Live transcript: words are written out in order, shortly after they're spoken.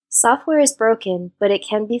Software is broken, but it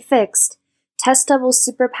can be fixed. TestDouble's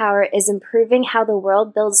superpower is improving how the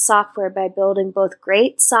world builds software by building both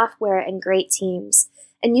great software and great teams.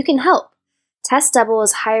 And you can help. TestDouble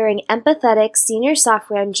is hiring empathetic senior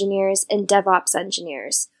software engineers and DevOps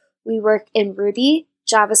engineers. We work in Ruby,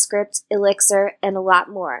 JavaScript, Elixir, and a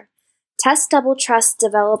lot more. TestDouble trusts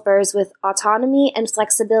developers with autonomy and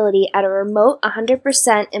flexibility at a remote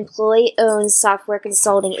 100% employee-owned software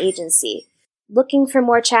consulting agency. Looking for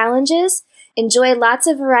more challenges? Enjoy lots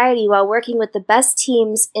of variety while working with the best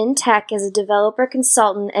teams in tech as a developer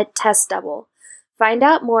consultant at TestDouble. Find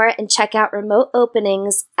out more and check out remote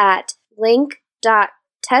openings at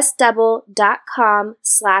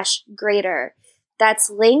link.testdouble.com/greater. That's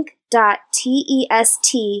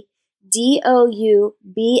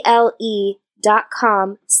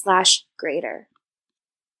link.testdouble.com/greater.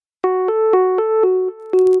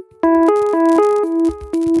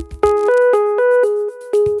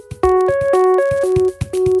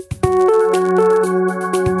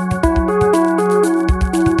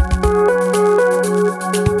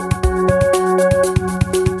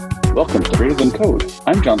 Welcome to Greater Than Code.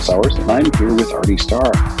 I'm John Sowers, and I'm here with Artie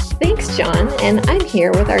Starr. Thanks, John, and I'm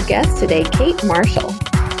here with our guest today, Kate Marshall.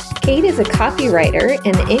 Kate is a copywriter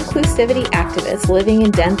and inclusivity activist living in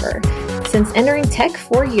Denver. Since entering tech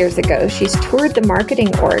 4 years ago, she's toured the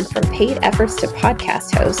marketing org from paid efforts to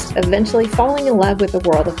podcast host, eventually falling in love with the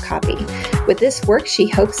world of copy. With this work, she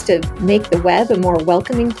hopes to make the web a more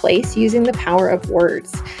welcoming place using the power of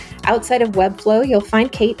words. Outside of Webflow, you'll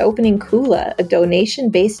find Kate opening Kula, a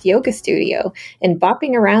donation-based yoga studio, and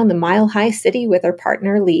bopping around the mile-high city with her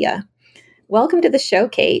partner, Leah. Welcome to the show,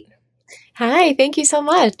 Kate. Hi, thank you so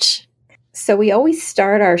much. So we always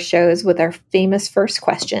start our shows with our famous first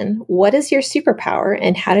question. What is your superpower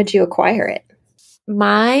and how did you acquire it?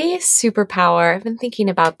 My superpower, I've been thinking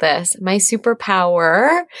about this. My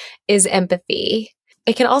superpower is empathy.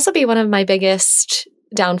 It can also be one of my biggest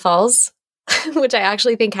downfalls, which I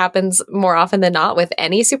actually think happens more often than not with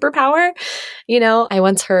any superpower. You know, I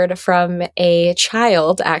once heard from a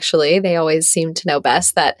child, actually, they always seem to know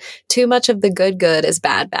best, that too much of the good is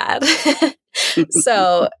bad.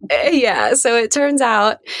 So it turns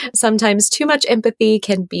out sometimes too much empathy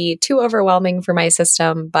can be too overwhelming for my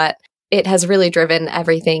system, but it has really driven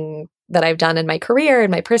everything that I've done in my career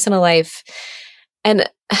and my personal life. And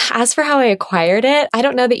as for how I acquired it, I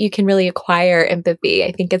don't know that you can really acquire empathy.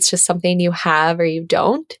 I think it's just something you have or you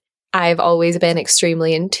don't. I've always been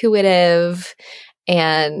extremely intuitive.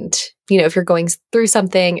 And, you know, if you're going through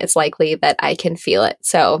something, it's likely that I can feel it.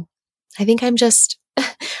 So I think I'm just,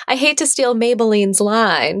 I hate to steal Maybelline's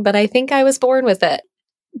line, but I think I was born with it.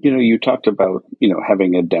 You know, you talked about,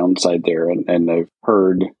 having a downside there, and I've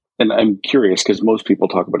heard, and I'm curious because most people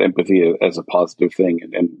talk about empathy as a positive thing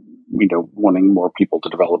and wanting more people to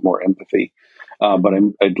develop more empathy. But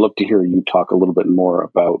I'd love to hear you talk a little bit more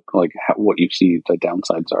about what you see the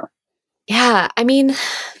downsides are. Yeah. I mean,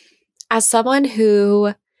 as someone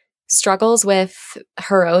who struggles with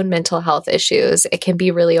her own mental health issues, it can be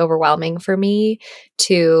really overwhelming for me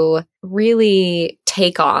to really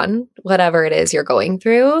take on whatever it is you're going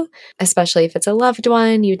through, especially if it's a loved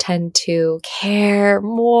one. You tend to care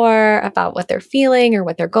more about what they're feeling or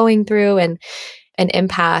what they're going through. And an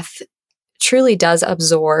empath truly does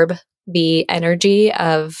absorb the energy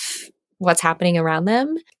of what's happening around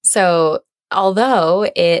them. So although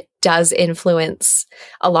it does influence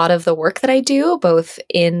a lot of the work that I do, both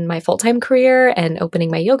in my full-time career and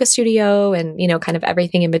opening my yoga studio and, kind of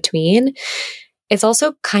everything in between, it's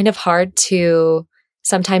also kind of hard to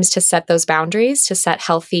sometimes to set those boundaries, to set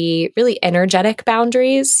healthy, really energetic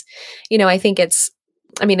boundaries. I think it's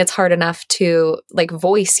hard enough to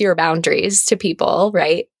voice your boundaries to people,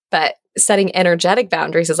 right? But setting energetic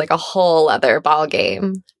boundaries is a whole other ball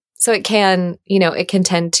game. So it can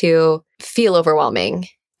tend to feel overwhelming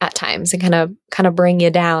at times and kind of bring you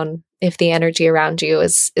down if the energy around you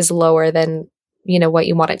is lower than, what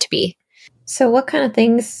you want it to be. So what kind of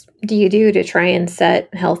things do you do to try and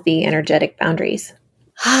set healthy, energetic boundaries?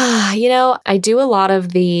 I do a lot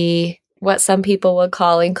of what some people would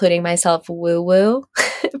call, including myself, woo-woo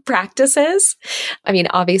practices. I mean,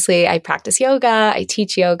 obviously, I practice yoga. I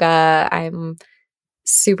teach yoga. I'm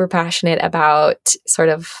super passionate about sort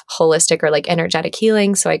of holistic or energetic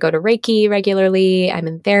healing. So I go to Reiki regularly. I'm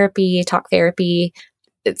in therapy, talk therapy.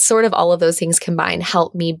 It's sort of all of those things combined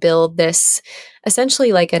help me build this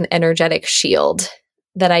essentially an energetic shield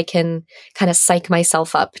that I can kind of psych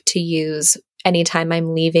myself up to use anytime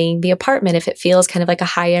I'm leaving the apartment, if it feels kind of like a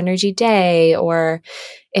high energy day, or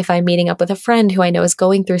if I'm meeting up with a friend who I know is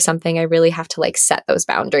going through something, I really have to set those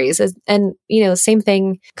boundaries. And, same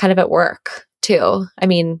thing kind of at work too. I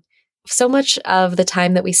mean, so much of the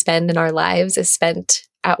time that we spend in our lives is spent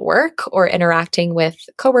at work or interacting with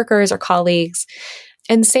coworkers or colleagues.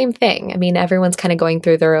 And same thing. I mean, everyone's kind of going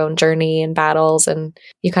through their own journey and battles, and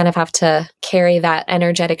you kind of have to carry that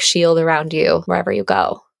energetic shield around you wherever you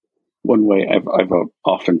go. One way I've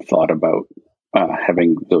often thought about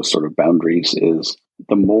having those sort of boundaries is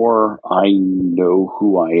the more I know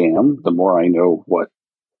who I am, the more I know what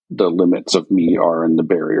the limits of me are and the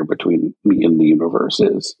barrier between me and the universe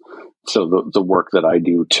is. So the work that I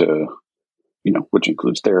do to, which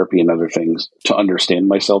includes therapy and other things, to understand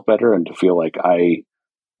myself better and to feel like I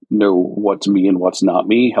know what's me and what's not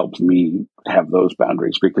me helps me have those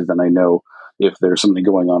boundaries, because then I know if there's something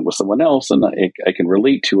going on with someone else and I can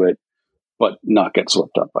relate to it, but not get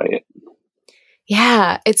swept up by it.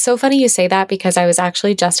 Yeah, it's so funny you say that, because I was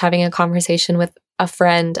actually just having a conversation with a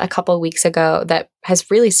friend a couple of weeks ago that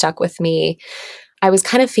has really stuck with me. I was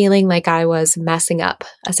kind of feeling like I was messing up,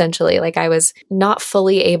 essentially, like I was not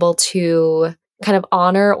fully able to kind of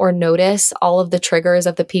honor or notice all of the triggers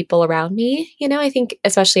of the people around me. I think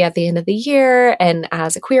especially at the end of the year and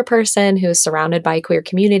as a queer person who's surrounded by a queer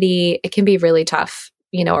community, it can be really tough,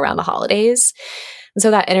 around the holidays. And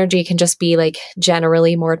so that energy can just be like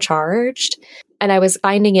generally more charged. And I was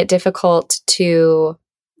finding it difficult to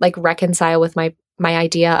like reconcile with my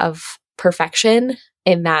idea of perfection,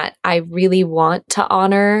 in that I really want to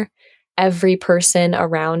honor every person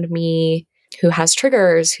around me who has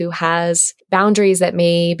triggers, who has boundaries that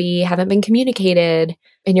maybe haven't been communicated.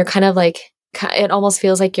 And you're kind of like, it almost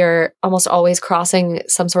feels like you're almost always crossing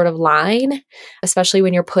some sort of line, especially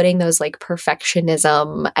when you're putting those like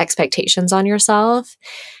perfectionism expectations on yourself.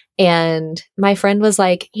 And my friend was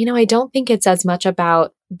like, I don't think it's as much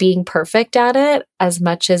about being perfect at it as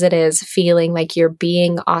much as it is feeling like you're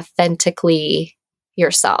being authentically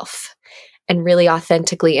yourself and really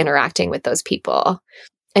authentically interacting with those people.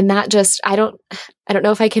 And that just, I don't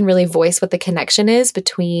know if I can really voice what the connection is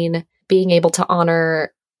between being able to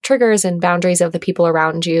honor triggers and boundaries of the people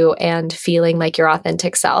around you and feeling like your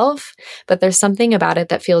authentic self. But there's something about it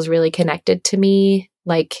that feels really connected to me.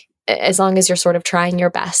 Like, as long as you're sort of trying your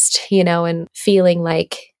best, and feeling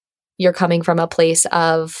like you're coming from a place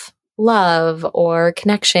of love or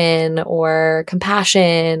connection or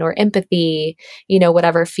compassion or empathy,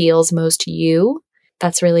 whatever feels most you,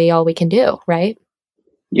 that's really all we can do, right?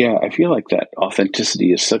 Yeah, I feel like that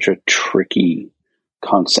authenticity is such a tricky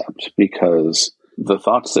concept, because the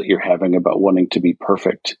thoughts that you're having about wanting to be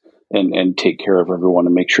perfect and take care of everyone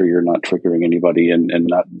and make sure you're not triggering anybody and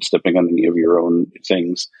not stepping on any of your own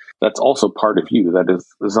things, that's also part of you. That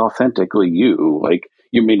is authentically you. Like,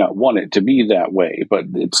 you may not want it to be that way, but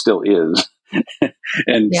it still is.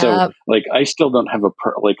 And so, like, I still don't have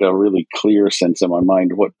a really clear sense in my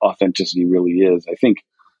mind what authenticity really is. I think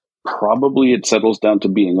probably it settles down to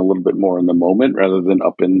being a little bit more in the moment rather than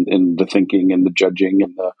up in the thinking and the judging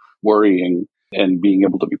and the worrying, and being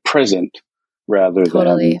able to be present rather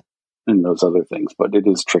than in those other things. But it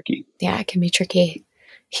is tricky. Yeah, it can be tricky.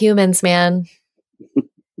 Humans, man.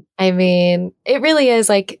 I mean, it really is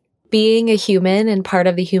like being a human, and part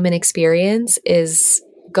of the human experience is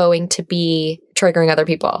going to be triggering other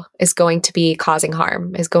people, is going to be causing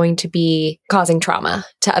harm, is going to be causing trauma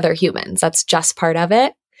to other humans. That's just part of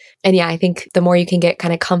it. And yeah, I think the more you can get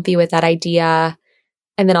kind of comfy with that idea,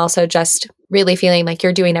 and then also just really feeling like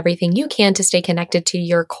you're doing everything you can to stay connected to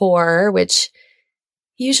your core, which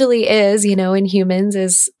usually is, in humans,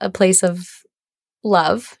 is a place of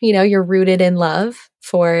love. You're rooted in love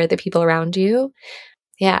for the people around you.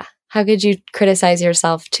 Yeah. How could you criticize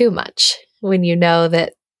yourself too much when you know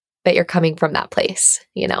that you're coming from that place,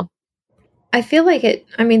 I feel like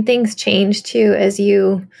things change too as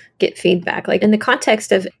you get feedback. Like in the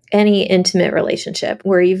context of any intimate relationship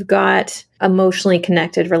where you've got emotionally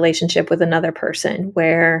connected relationship with another person,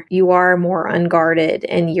 where you are more unguarded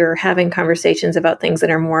and you're having conversations about things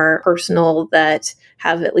that are more personal, that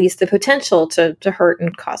have at least the potential to hurt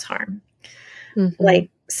and cause harm. Mm-hmm. Like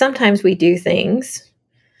sometimes we do things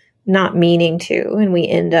not meaning to, and we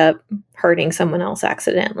end up hurting someone else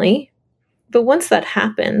accidentally. But once that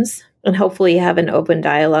happens, and hopefully you have an open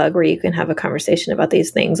dialogue where you can have a conversation about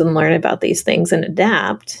these things and learn about these things and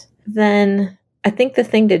adapt, then I think the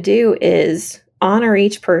thing to do is honor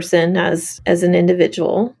each person as an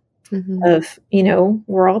individual. Mm-hmm. Of,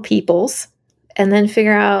 we're all peoples, and then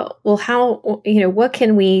figure out, well, how, what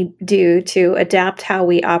can we do to adapt how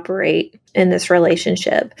we operate in this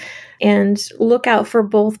relationship, and look out for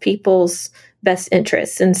both people's best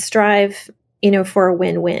interests and strive, for a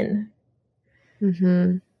win-win.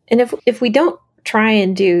 Mm-hmm. And if we don't try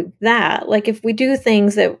and do that, like if we do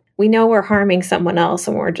things that we know we're harming someone else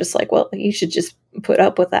and we're just like, well, you should just put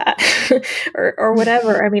up with that or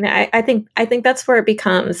whatever. I mean, I think that's where it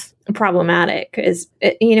becomes problematic is,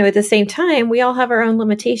 at the same time, we all have our own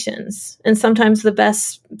limitations. And sometimes the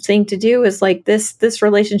best thing to do is like this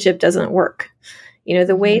relationship doesn't work.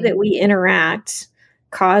 The way that we interact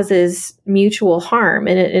causes mutual harm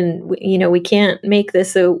and we can't make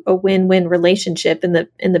this a win-win relationship. And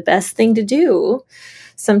the best thing to do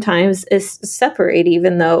sometimes is separate,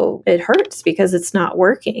 even though it hurts because it's not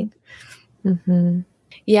working. Mm-hmm.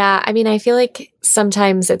 Yeah. I mean, I feel like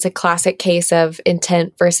sometimes it's a classic case of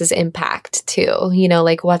intent versus impact too.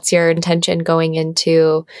 Like what's your intention going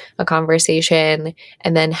into a conversation?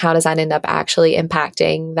 And then how does that end up actually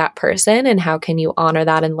impacting that person? And how can you honor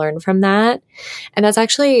that and learn from that? And that's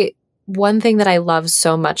actually one thing that I love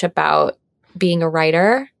so much about being a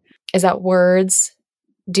writer is that words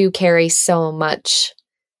do carry so much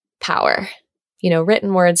power.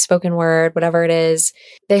 Written word, spoken word, whatever it is,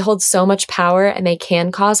 they hold so much power and they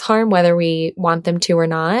can cause harm whether we want them to or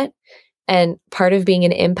not. And part of being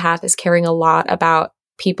an empath is caring a lot about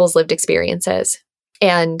people's lived experiences.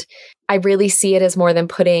 And I really see it as more than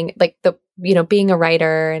putting being a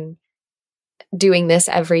writer and doing this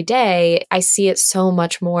every day. I see it so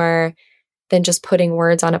much more than just putting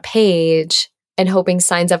words on a page and hoping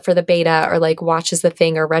signs up for the beta or like watches the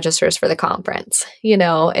thing or registers for the conference.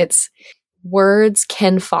 It's words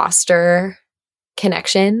can foster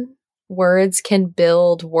connection. Words can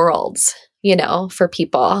build worlds, for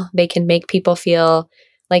people. They can make people feel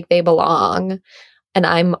like they belong. And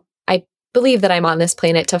I believe that I'm on this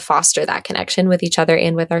planet to foster that connection with each other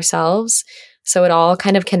and with ourselves. So it all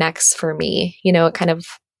kind of connects for me.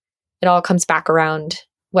 It all comes back around,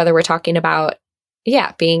 whether we're talking about,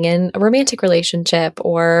 being in a romantic relationship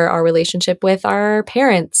or our relationship with our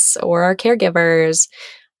parents or our caregivers,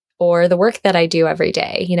 or the work that I do every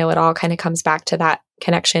day. It all kind of comes back to that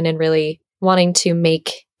connection and really wanting to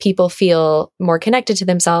make people feel more connected to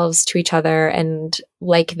themselves, to each other, and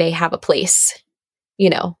like they have a place,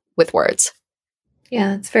 with words.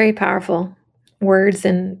 Yeah, it's very powerful. Words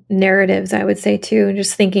and narratives, I would say too.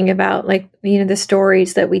 Just thinking about the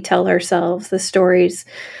stories that we tell ourselves, the stories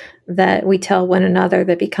that we tell one another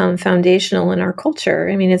that become foundational in our culture.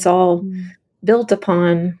 I mean, it's all built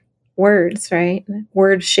upon words, right?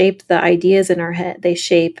 Words shape the ideas in our head. They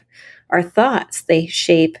shape our thoughts. They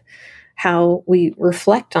shape how we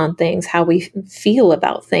reflect on things, how we feel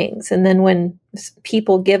about things. And then when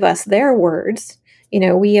people give us their words,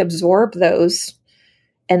 we absorb those,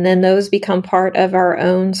 and then those become part of our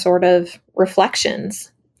own sort of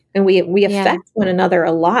reflections. And we affect one another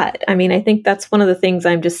a lot. I mean, I think that's one of the things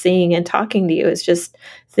I'm just seeing and talking to you is just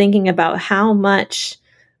thinking about how much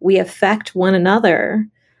we affect one another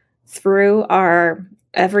through our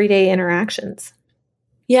everyday interactions.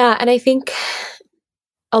 Yeah. And I think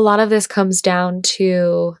a lot of this comes down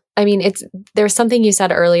to, there's something you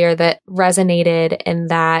said earlier that resonated in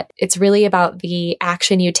that it's really about the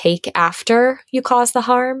action you take after you cause the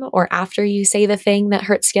harm or after you say the thing that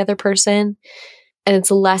hurts the other person. And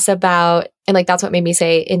it's less about, and that's what made me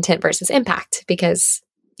say intent versus impact, because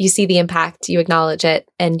you see the impact, you acknowledge it,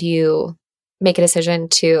 and you make a decision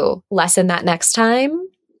to lessen that next time.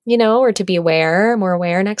 Or to be more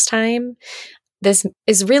aware next time. This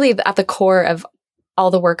is really at the core of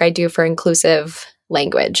all the work I do for inclusive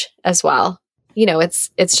language as well.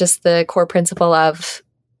 It's just the core principle of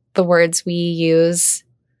the words we use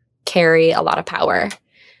carry a lot of power.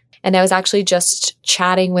 And I was actually just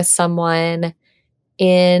chatting with someone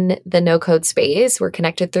in the no-code space. We're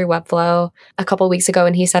connected through Webflow a couple of weeks ago,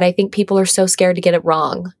 and he said, I think people are so scared to get it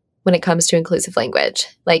wrong when it comes to inclusive language.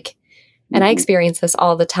 And I experience this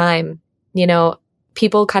all the time.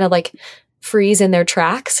 People kind of freeze in their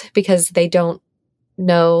tracks because they don't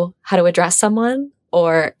know how to address someone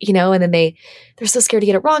or, and then they're so scared to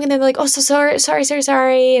get it wrong. And then they're like, oh, so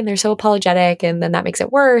sorry. And they're so apologetic. And then that makes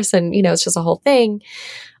it worse. And, it's just a whole thing.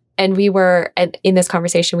 And in this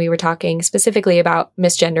conversation, we were talking specifically about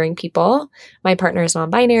misgendering people. My partner is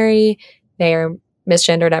non-binary. They are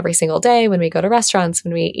misgendered every single day when we go to restaurants,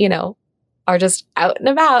 when we, are just out and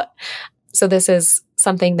about. So this is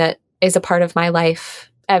something that is a part of my life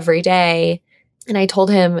every day. And I told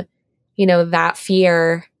him, that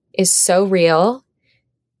fear is so real.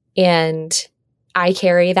 And I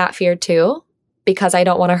carry that fear too, because I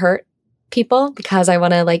don't want to hurt people, because I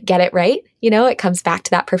want to get it right. It comes back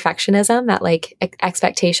to that perfectionism, that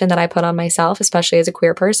expectation that I put on myself, especially as a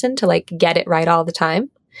queer person, to get it right all the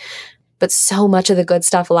time. But so much of the good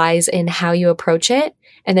stuff lies in how you approach it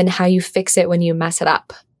and then how you fix it when you mess it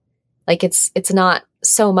up. It's not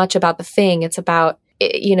so much about the thing. It's about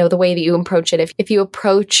the way that you approach it. If you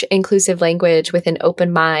approach inclusive language with an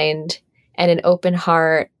open mind and an open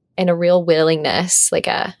heart and a real willingness, like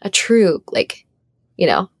a true,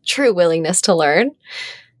 true willingness to learn,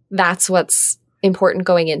 that's what's important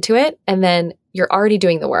going into it. And then you're already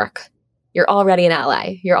doing the work. You're already an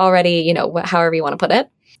ally. You're already, however you want to put it.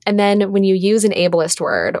 And then when you use an ableist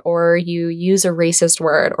word or you use a racist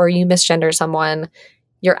word or you misgender someone,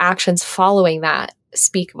 your actions following that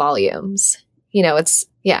speak volumes.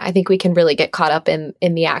 I think we can really get caught up in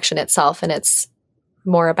the action itself. And it's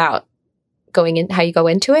more about going in, how you go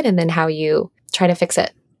into it and then how you try to fix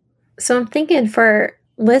it. So I'm thinking for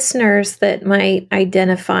listeners that might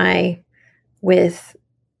identify with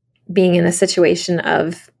being in a situation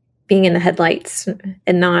of being in the headlights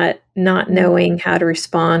and not knowing how to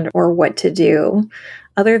respond or what to do,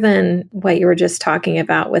 other than what you were just talking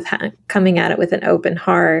about with coming at it with an open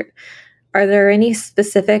heart, are there any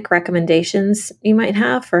specific recommendations you might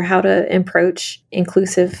have for how to approach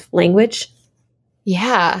inclusive language?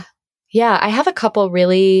 Yeah, I have a couple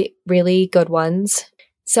really, really good ones.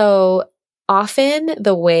 So often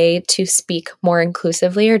the way to speak more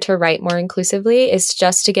inclusively or to write more inclusively is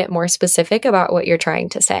just to get more specific about what you're trying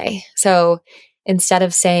to say. So instead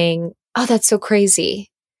of saying, "Oh, that's so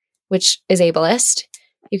crazy," which is ableist,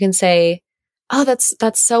 you can say, "Oh, that's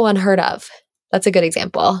so unheard of." That's a good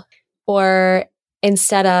example. Or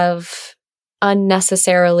instead of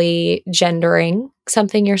unnecessarily gendering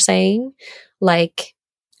something you're saying, like,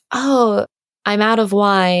 "Oh, I'm out of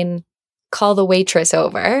wine, call the waitress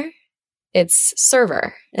over." It's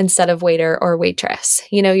server instead of waiter or waitress.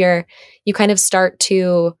 You kind of start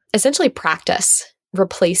to essentially practice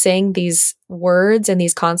replacing these words and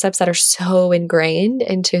these concepts that are so ingrained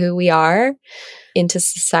into who we are, into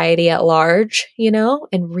society at large,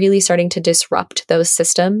 and really starting to disrupt those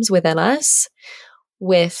systems within us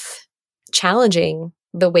with challenging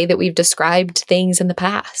the way that we've described things in the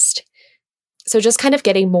past. So just kind of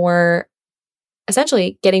getting more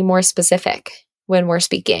specific when we're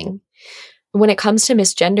speaking. When it comes to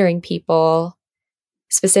misgendering people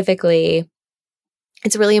specifically,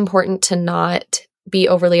 it's really important to not be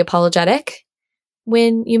overly apologetic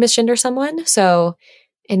when you misgender someone. So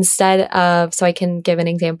so I can give an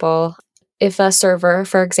example. If a server,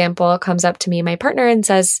 for example, comes up to me, my partner, and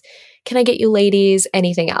says, "Can I get you ladies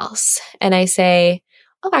anything else?" And I say,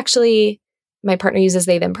 "Oh, actually," my partner uses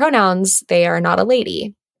they, them pronouns. "They are not a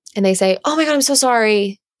lady." And they say, "Oh my God, I'm so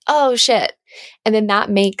sorry. Oh shit." And then that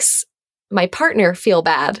makes my partner feel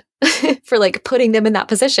bad for putting them in that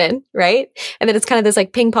position, right? And then it's kind of this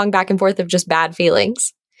ping pong back and forth of just bad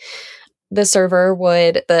feelings.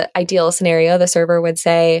 The ideal scenario, the server would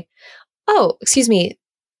say, "Oh, excuse me,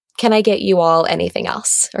 can I get you all anything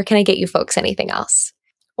else? Or can I get you folks anything else?"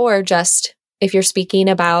 Or just if you're speaking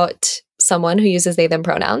about someone who uses they, them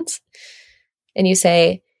pronouns and you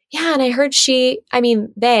say, "Yeah, and I heard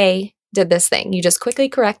they did this thing." You just quickly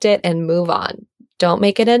correct it and move on. Don't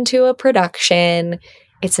make it into a production.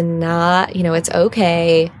 It's not, it's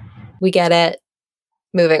okay. We get it.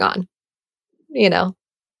 Moving on.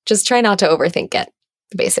 Just try not to overthink it,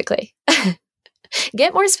 basically.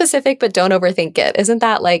 Get more specific, but don't overthink it. Isn't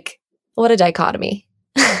that what a dichotomy?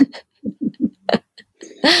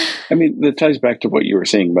 That ties back to what you were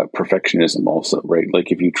saying about perfectionism also, right?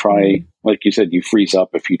 If you try, like you said, you freeze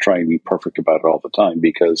up if you try and be perfect about it all the time,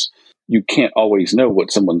 because you can't always know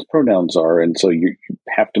what someone's pronouns are. And so you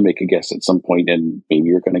have to make a guess at some point, and maybe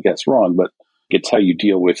you're going to guess wrong, but it's how you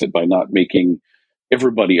deal with it by not making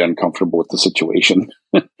everybody uncomfortable with the situation.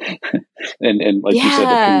 and like you said,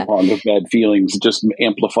 the ping pong of bad feelings just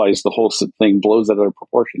amplifies the whole thing, blows it out of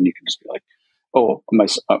proportion. You can just be like, "Oh, my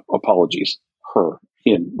apologies, her,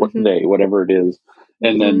 him, they, whatever it is."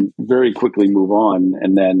 And then very quickly move on.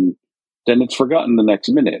 And then it's forgotten the next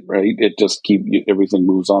minute, right? It just everything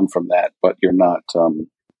moves on from that, but you're not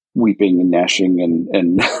weeping and gnashing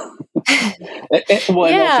and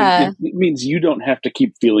it means you don't have to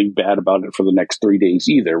keep feeling bad about it for the next 3 days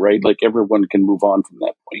either, right? Everyone can move on from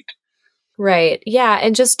that point. Right. Yeah.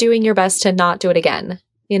 And just doing your best to not do it again,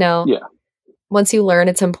 Yeah. Once you learn,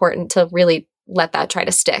 it's important to really let that try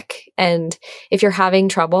to stick. And if you're having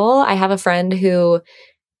trouble, I have a friend who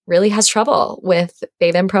really has trouble with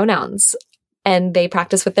they, them pronouns, and they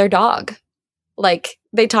practice with their dog.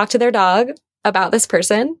 They talk to their dog about this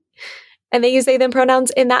person and they use they, them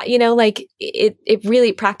pronouns in that,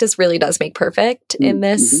 practice really does make perfect in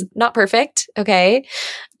this, not perfect. Okay.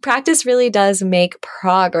 Practice really does make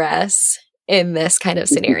progress in this kind of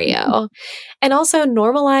scenario. And also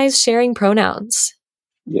normalize sharing pronouns.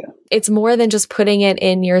 Yeah. It's more than just putting it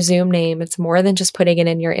in your Zoom name. It's more than just putting it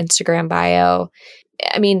in your Instagram bio.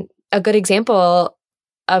 A good example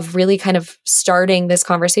of really kind of starting this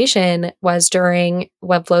conversation was during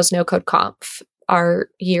Webflow's No Code Conf, our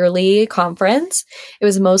yearly conference. It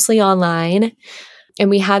was mostly online, and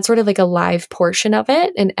we had sort of like a live portion of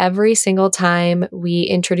it. And every single time we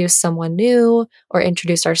introduced someone new or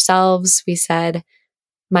introduced ourselves, we said,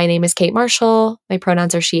 "My name is Kate Marshall. My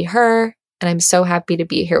pronouns are she, her, and I'm so happy to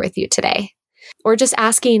be here with you today." Or just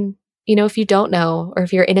asking, if you don't know, or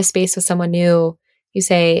if you're in a space with someone new, you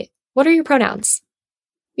say, "What are your pronouns?"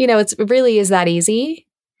 It really is that easy.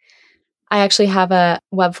 I actually have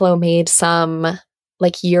Webflow made some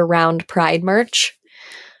like year-round Pride merch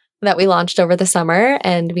that we launched over the summer,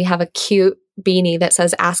 and we have a cute beanie that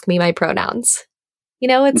says, "Ask me my pronouns."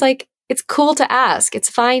 It's like, it's cool to ask. It's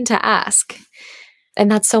fine to ask. And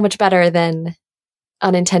that's so much better than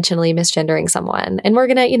unintentionally misgendering someone. And we're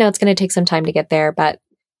going to, it's going to take some time to get there, but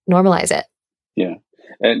normalize it. Yeah.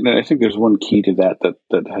 And I think there's one key to that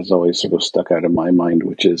has always sort of stuck out in my mind,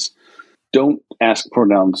 which is don't ask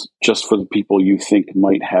pronouns just for the people you think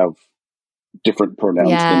might have different pronouns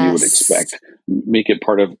than you would expect. Make it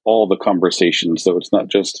part of all the conversation. So it's not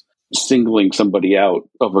just singling somebody out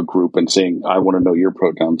of a group and saying, "I want to know your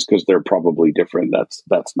pronouns," because they're probably different.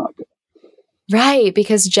 That's not good. Right.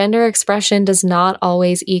 Because gender expression does not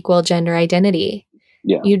always equal gender identity.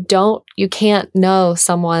 Yeah. You can't know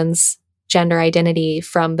someone's gender identity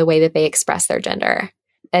from the way that they express their gender.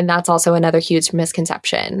 And that's also another huge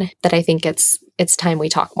misconception that I think it's time we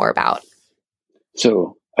talk more about.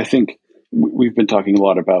 So I think we've been talking a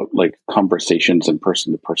lot about like conversations and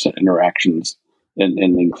person-to-person interactions and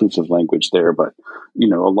inclusive language there. But,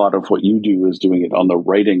 a lot of what you do is doing it on the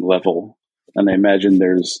writing level. And I imagine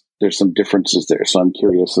there's some differences there. So I'm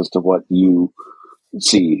curious as to what you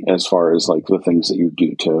see as far as like the things that you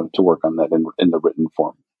do to work on that in the written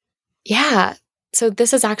form. Yeah. So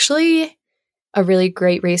this is actually a really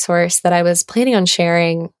great resource that I was planning on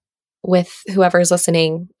sharing with whoever's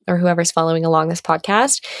listening or whoever's following along this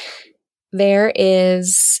podcast. There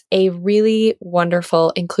is a really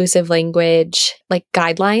wonderful inclusive language like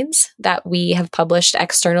guidelines that we have published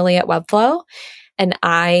externally at Webflow. And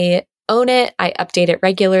I own it. I update it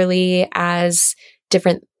regularly as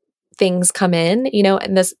different things come in,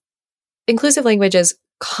 and this inclusive language is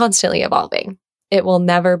constantly evolving. It will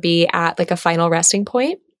never be at like a final resting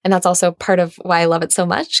point. And that's also part of why I love it so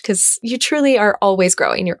much, because you truly are always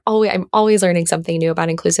growing. I'm always learning something new about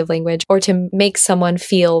inclusive language or to make someone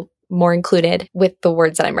feel more included with the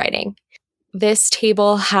words that I'm writing. This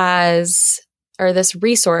this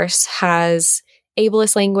resource has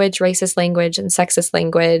ableist language, racist language, and sexist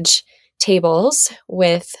language tables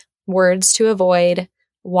with words to avoid,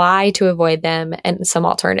 why to avoid them, and some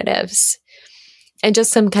alternatives, and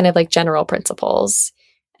just some kind of like general principles.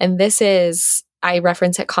 And I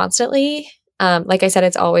reference it constantly. Like I said,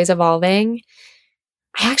 it's always evolving.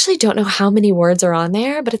 I actually don't know how many words are on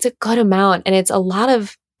there, but it's a good amount. And it's a lot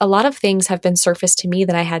of things have been surfaced to me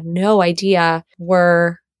that I had no idea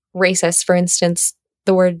were racist. For instance,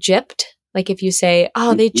 the word gypped, like if you say,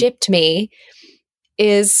 "Oh, they gypped me,"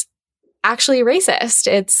 is actually racist.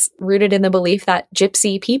 It's rooted in the belief that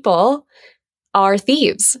gypsy people are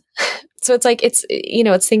thieves. So it's like, it's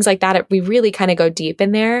things like that. We really kind of go deep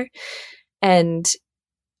in there. And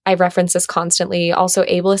I reference this constantly. Also,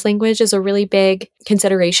 ableist language is a really big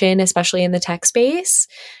consideration, especially in the tech space.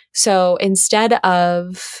 So instead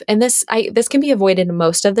of, and this can be avoided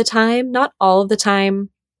most of the time, not all of the time.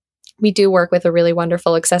 We do work with a really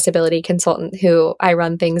wonderful accessibility consultant who I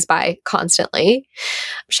run things by constantly.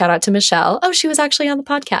 Shout out to Michelle. Oh, she was actually on the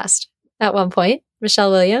podcast at one point. Michelle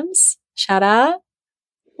Williams. Shout out.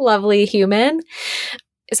 Lovely human.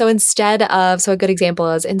 So a good example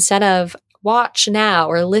is instead of watch now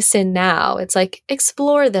or listen now, it's like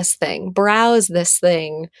explore this thing, browse this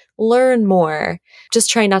thing, learn more. Just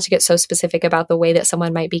try not to get so specific about the way that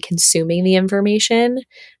someone might be consuming the information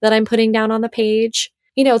that I'm putting down on the page.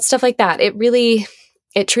 It's stuff like that.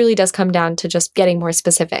 It truly does come down to just getting more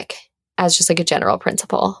specific as just like a general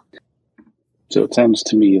principle. So it sounds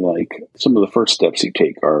to me like some of the first steps you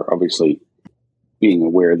take are obviously being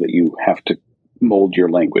aware that you have to mold your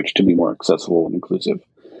language to be more accessible and inclusive.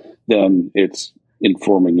 Then it's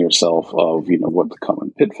informing yourself of, what the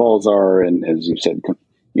common pitfalls are. And as you said,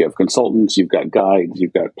 you have consultants, you've got guides,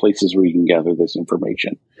 you've got places where you can gather this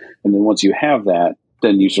information. And then once you have that,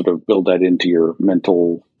 then you sort of build that into your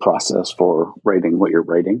mental process for writing what you're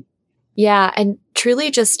writing. Yeah. And truly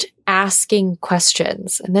just asking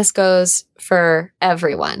questions. And this goes for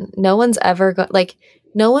everyone. No one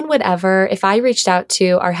would ever, if I reached out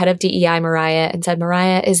to our head of DEI, Mariah, and said,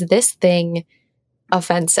 "Mariah, is this thing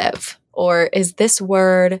offensive? Or is this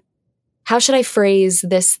word how should I phrase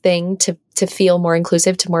this thing to feel more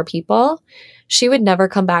inclusive to more people? She would never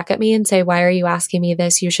come back at me and say, why are you asking me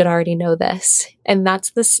this? You should already know this. And that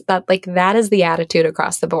is the attitude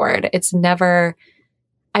across the board.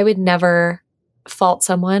 I would never fault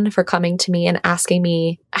someone for coming to me and asking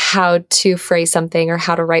me how to phrase something or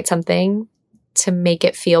how to write something to make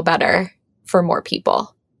it feel better for more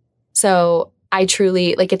people. So I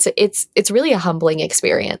truly, it's really a humbling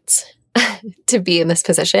experience to be in this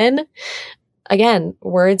position. Again,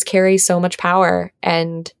 words carry so much power,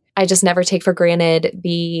 and I just never take for granted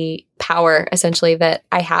the power essentially that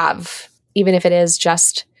I have, even if it is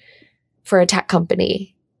just for a tech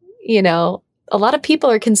company. You know, a lot of people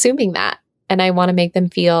are consuming that, and I want to make them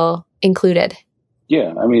feel included.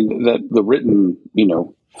 Yeah. I mean, that the written,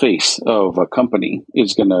 face of a company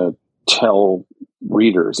is going to tell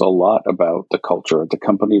readers a lot about the culture of the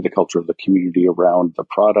company, the culture of the community around the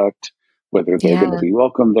product, whether they're going to be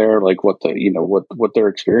welcome there, like what what their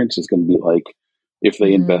experience is going to be like if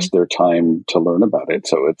they invest their time to learn about it.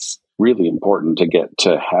 So it's really important to get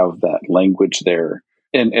to have that language there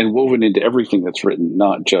and woven into everything that's written,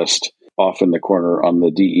 not just off in the corner on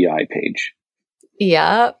the DEI page.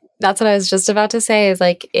 Yeah, that's what I was just about to say, is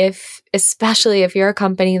like, especially if you're a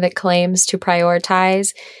company that claims to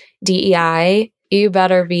prioritize DEI, you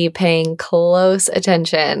better be paying close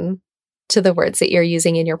attention to the words that you're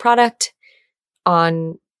using in your product,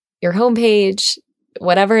 on your homepage,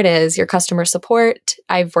 whatever it is, your customer support.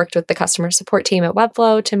 I've worked with the customer support team at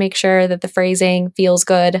Webflow to make sure that the phrasing feels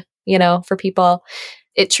good, for people.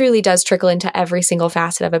 It truly does trickle into every single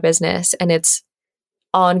facet of a business, and it's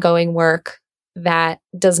ongoing work that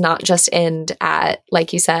does not just end at,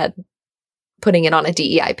 like you said, putting it on a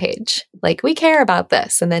DEI page. Like, we care about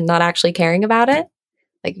this, and then not actually caring about it.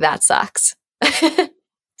 Like, that sucks.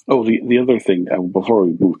 Oh, the other thing, before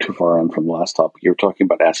we move too far on from the last topic, you were talking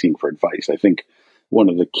about asking for advice. I think one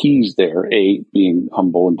of the keys there, being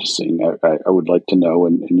humble and just saying, I would like to know,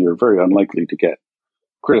 and you're very unlikely to get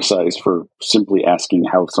criticized for simply asking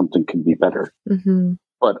how something can be better. Mm-hmm.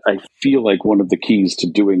 But I feel like one of the keys to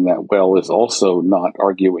doing that well is also not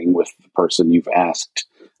arguing with the person you've asked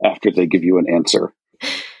after they give you an answer.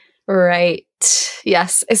 Right.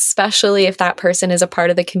 Yes. Especially if that person is a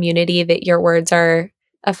part of the community that your words are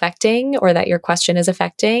affecting or that your question is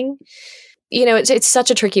affecting. It's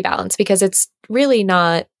such a tricky balance, because it's really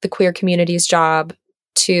not the queer community's job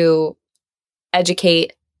to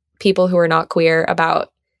educate people who are not queer about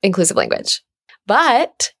inclusive language.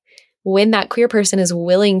 But when that queer person is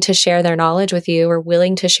willing to share their knowledge with you or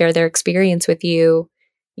willing to share their experience with you,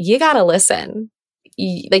 you got to listen.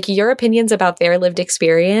 Like, your opinions about their lived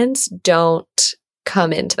experience don't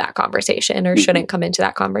come into that conversation, or shouldn't come into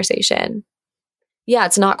that conversation. Yeah,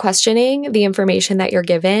 it's not questioning the information that you're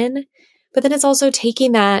given, but then it's also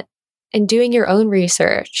taking that and doing your own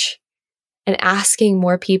research and asking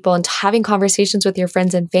more people and having conversations with your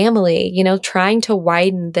friends and family, trying to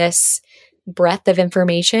widen this breadth of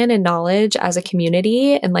information and knowledge as a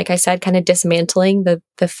community. And like I said, kind of dismantling the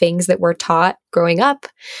things that we're taught growing up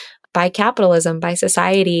by capitalism, by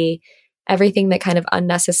society, everything that kind of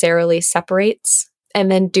unnecessarily separates,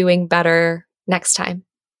 and then doing better next time.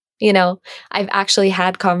 I've actually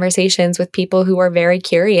had conversations with people who are very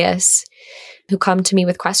curious, who come to me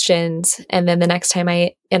with questions, and then the next time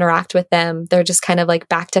I interact with them, they're just kind of like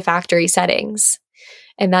back to factory settings.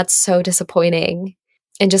 And that's so disappointing,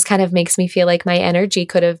 and just kind of makes me feel like my energy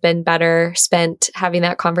could have been better spent having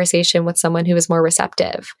that conversation with someone who is more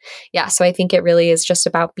receptive. Yeah, so I think it really is just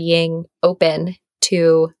about being open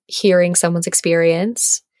to hearing someone's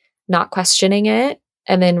experience, not questioning it,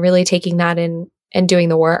 and then really taking that in and doing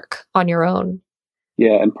the work on your own.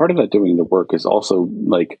 Yeah, and part of that doing the work is also,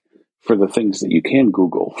 like, for the things that you can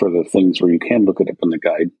Google, for the things where you can look it up in the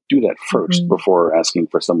guide, do that first before asking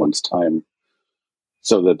for someone's time,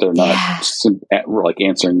 so that they're not like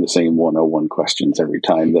answering the same 101 questions every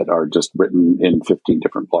time that are just written in 15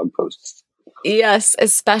 different blog posts. Yes,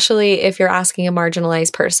 especially if you're asking a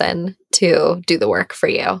marginalized person to do the work for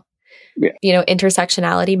you. Yeah.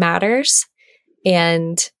 Intersectionality matters,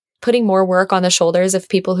 and putting more work on the shoulders of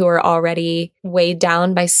people who are already weighed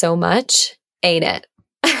down by so much, ain't it?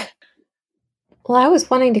 Well, I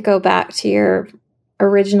was wanting to go back to your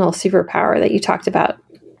original superpower that you talked about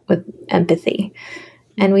with empathy.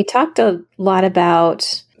 And we talked a lot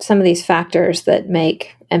about some of these factors that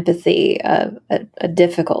make empathy a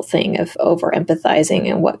difficult thing, of over empathizing,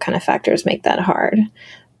 and what kind of factors make that hard.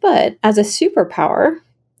 But as a superpower,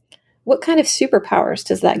 what kind of superpowers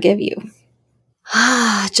does that give you?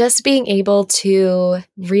 Just being able to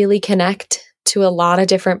really connect to a lot of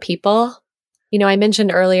different people. I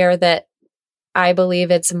mentioned earlier that I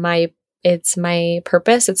believe it's my It's my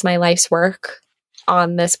purpose. It's my life's work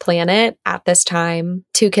on this planet at this time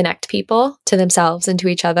to connect people to themselves and to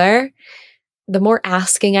each other. The more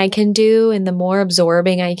asking I can do and the more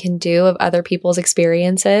absorbing I can do of other people's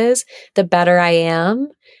experiences, the better I am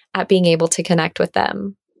at being able to connect with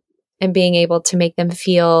them and being able to make them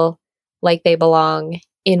feel like they belong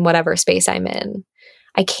in whatever space I'm in.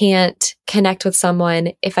 I can't connect with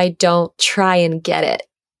someone if I don't try and get it,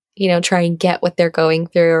 try and get what they're going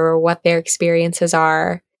through or what their experiences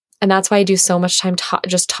are. And that's why I do so much time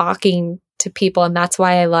just talking to people. And that's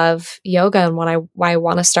why I love yoga and why I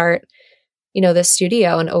want to start, this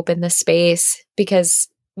studio and open this space, because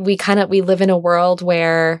we live in a world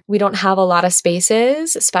where we don't have a lot of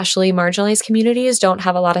spaces, especially marginalized communities don't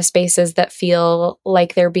have a lot of spaces that feel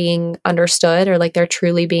like they're being understood or like they're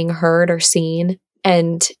truly being heard or seen.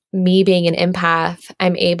 And me being an empath,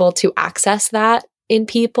 I'm able to access that in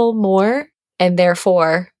people more, and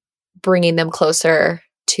therefore bringing them closer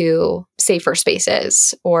to safer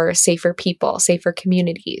spaces or safer people, safer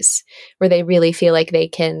communities where they really feel like they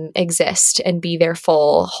can exist and be their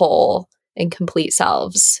full, whole, and complete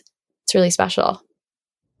selves. It's really special.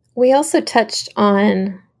 We also touched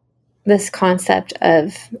on this concept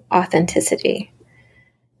of authenticity.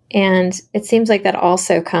 And it seems like that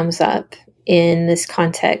also comes up in this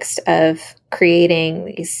context of creating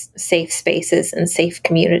these safe spaces and safe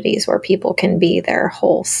communities where people can be their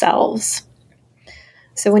whole selves.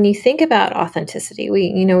 So when you think about authenticity,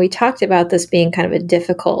 we talked about this being kind of a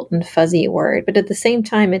difficult and fuzzy word, but at the same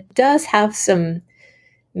time, it does have some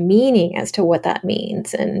meaning as to what that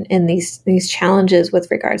means and these challenges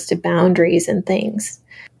with regards to boundaries and things.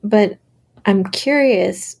 But I'm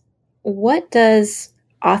curious, what does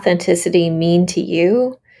authenticity mean to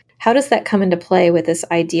you? How does that come into play with this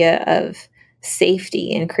idea of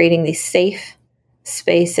safety and creating these safe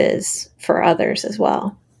spaces for others as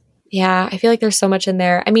well? Yeah, I feel like there's so much in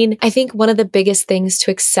there. I mean, I think one of the biggest things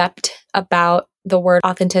to accept about the word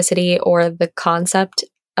authenticity or the concept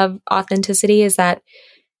of authenticity is that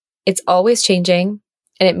it's always changing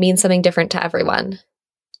and it means something different to everyone.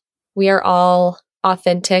 We are all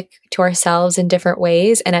authentic to ourselves in different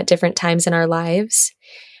ways and at different times in our lives.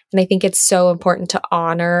 And I think it's so important to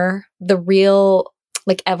honor the real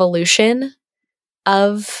evolution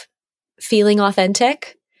of feeling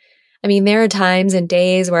authentic. I mean, there are times and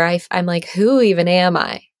days where I'm like, who even am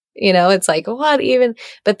I? It's like, what even?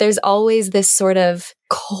 But there's always this sort of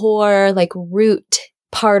core, root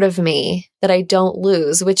part of me that I don't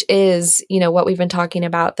lose, which is, what we've been talking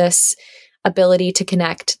about, this ability to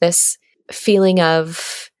connect, this feeling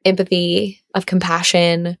of empathy, of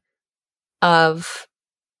compassion, of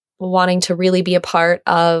wanting to really be a part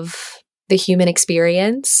of the human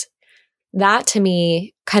experience. That to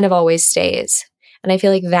me kind of always stays. And I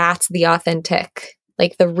feel like that's the authentic,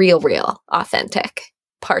 the real authentic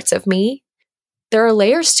parts of me. There are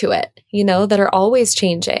layers to it, that are always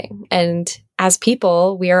changing. And as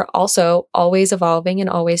people, we are also always evolving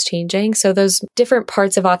and always changing. So those different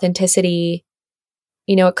parts of authenticity,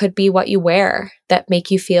 it could be what you wear that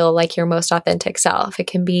make you feel like your most authentic self. It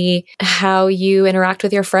can be how you interact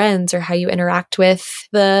with your friends or how you interact with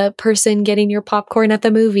the person getting your popcorn at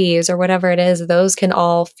the movies or whatever it is. Those can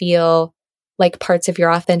all feel like parts of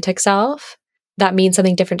your authentic self that mean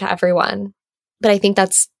something different to everyone. But I think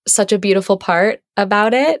that's such a beautiful part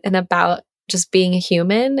about it and about just being a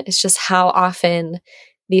human. It's just how often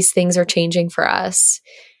these things are changing for us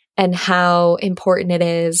and how important it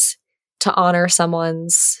is to honor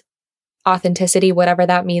someone's authenticity, whatever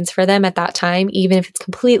that means for them at that time, even if it's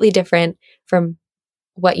completely different from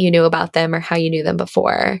what you knew about them or how you knew them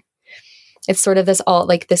before. It's sort of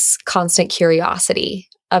this constant curiosity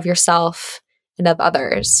of yourself and of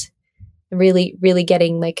others. Really, really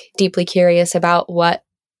getting deeply curious about what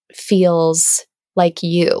feels like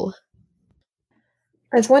you.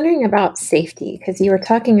 I was wondering about safety, because you were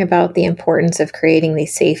talking about the importance of creating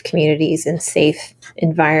these safe communities and safe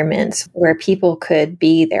environments where people could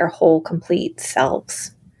be their whole, complete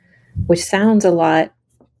selves, which sounds a lot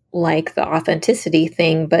like the authenticity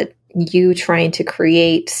thing, but you trying to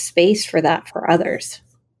create space for that for others.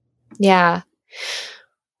 Yeah.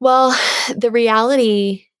 Well, the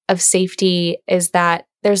reality of safety is that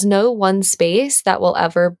there's no one space that will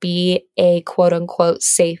ever be a quote unquote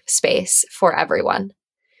safe space for everyone.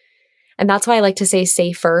 And that's why I like to say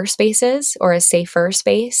safer spaces or a safer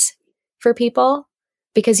space for people,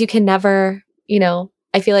 because you can never,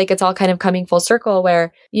 I feel like it's all kind of coming full circle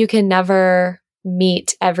where you can never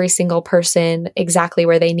meet every single person exactly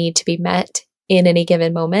where they need to be met in any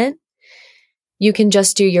given moment. You can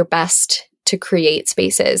just do your best to create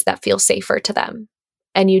spaces that feel safer to them.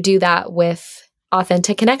 And you do that with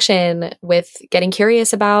authentic connection, with getting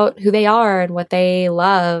curious about who they are and what they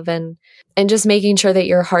love, and just making sure that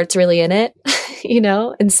your heart's really in it,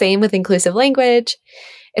 and same with inclusive language.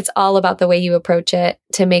 It's all about the way you approach it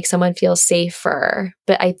to make someone feel safer.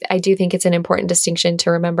 But I do think it's an important distinction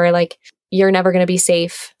to remember, like, you're never going to be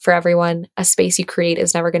safe for everyone. A space you create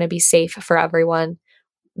is never going to be safe for everyone.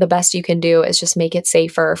 The best you can do is just make it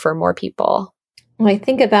safer for more people. Well, I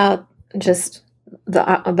think about just the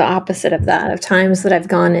opposite of that, of times that I've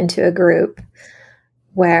gone into a group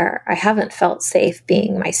where I haven't felt safe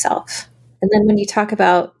being myself. And then when you talk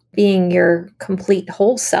about being your complete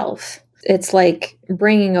whole self, it's like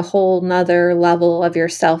bringing a whole nother level of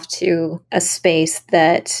yourself to a space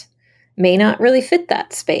that may not really fit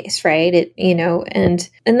that space, right? And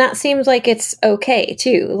that seems like it's okay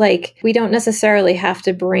too. Like, we don't necessarily have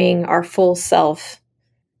to bring our full self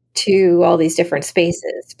to all these different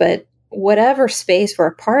spaces, but whatever space we're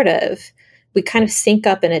a part of, we kind of sync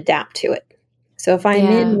up and adapt to it. So if I'm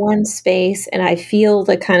in one space and I feel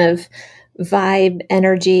the kind of vibe,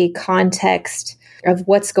 energy, context of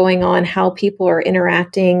what's going on, how people are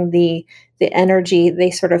interacting, the energy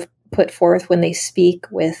they sort of put forth when they speak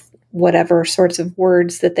with whatever sorts of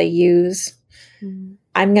words that they use,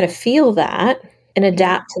 I'm going to feel that and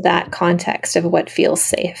adapt to that context of what feels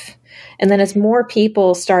safe. And then as more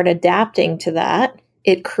people start adapting to that,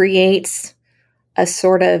 it creates a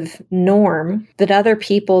sort of norm that other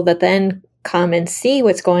people that then come and see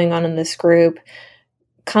what's going on in this group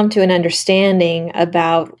come to an understanding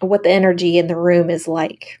about what the energy in the room is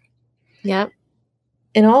like. Yep.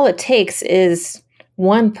 And all it takes is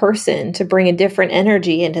one person to bring a different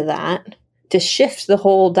energy into that to shift the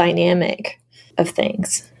whole dynamic of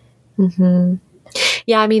things. Mm-hmm.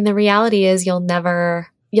 Yeah, I mean, the reality is you'll never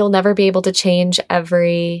be able to change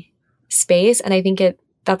every space. And I think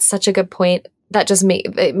that's such a good point. That just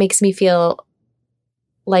it makes me feel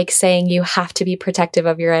like saying you have to be protective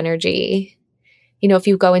of your energy. If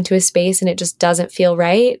you go into a space and it just doesn't feel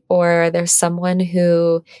right, or there's someone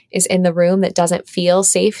who is in the room that doesn't feel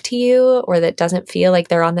safe to you, or that doesn't feel like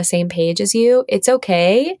they're on the same page as you, it's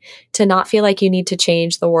okay to not feel like you need to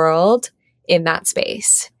change the world in that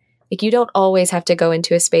space. Like, you don't always have to go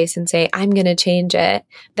into a space and say, I'm going to change it.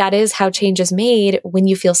 That is how change is made, when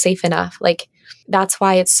you feel safe enough. Like, that's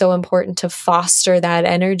why it's so important to foster that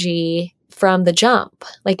energy from the jump.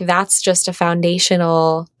 Like, that's just a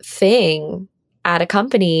foundational thing at a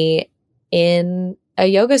company, in a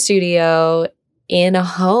yoga studio, in a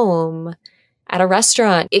home, at a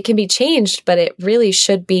restaurant. It can be changed, but it really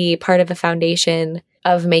should be part of the foundation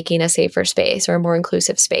of making a safer space or a more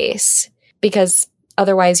inclusive space. Because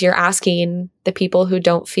otherwise, you're asking the people who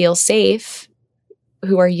don't feel safe,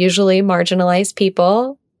 who are usually marginalized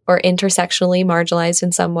people or intersectionally marginalized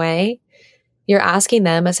in some way, you're asking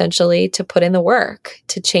them essentially to put in the work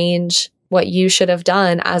to change what you should have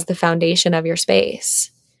done as the foundation of your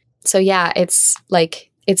space. So yeah, it's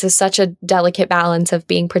such a delicate balance of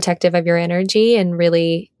being protective of your energy and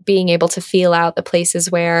really being able to feel out the places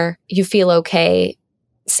where you feel okay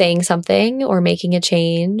saying something or making a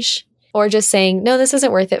change, or just saying, no, this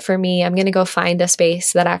isn't worth it for me. I'm going to go find a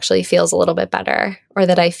space that actually feels a little bit better, or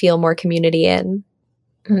that I feel more community in.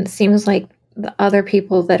 And it seems like the other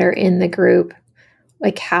people that are in the group,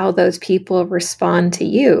 like how those people respond to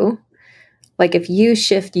you. Like, if you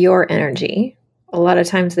shift your energy, a lot of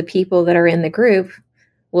times the people that are in the group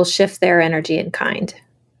will shift their energy in kind.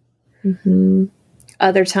 Mm-hmm.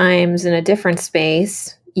 Other times in a different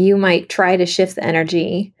space, you might try to shift the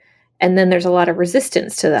energy, and then there's a lot of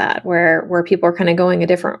resistance to that, where people are kind of going a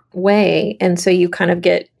different way. And so you kind of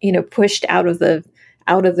get, pushed out of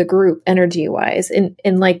the group energy wise.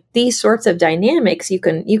 And like these sorts of dynamics, you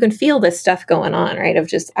can feel this stuff going on, right?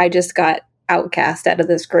 I just got outcast out of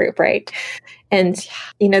this group, right? And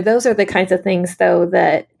those are the kinds of things though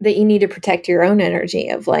that you need to protect your own energy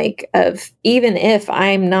of even if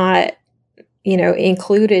I'm not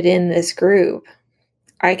included in this group,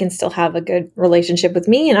 I can still have a good relationship with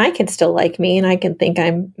me, and I can still like me, and I can think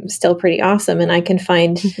I'm still pretty awesome, and I can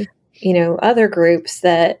find other groups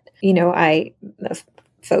that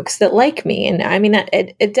folks that like me. And I mean,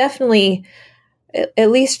 it definitely,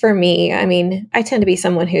 at least for me, I mean, I tend to be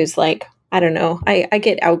someone who's like, I don't know, I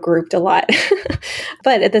get outgrouped a lot.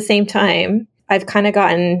 But at the same time, I've kind of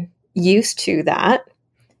gotten used to that.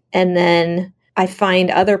 And then I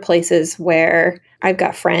find other places where I've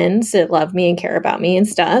got friends that love me and care about me and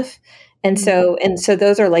stuff. And so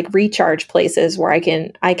those are like recharge places where I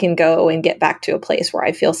can go and get back to a place where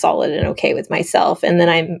I feel solid and okay with myself. And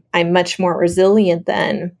then I'm much more resilient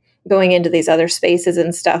then going into these other spaces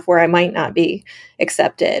and stuff where I might not be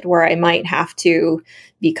accepted, where I might have to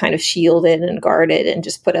be kind of shielded and guarded and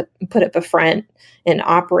just put up a front and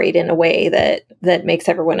operate in a way that makes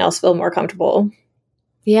everyone else feel more comfortable.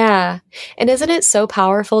 Yeah. And isn't it so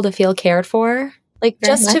powerful to feel cared for? Like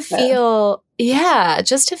just to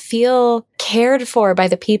feel cared for by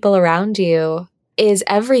the people around you is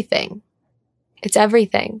everything. It's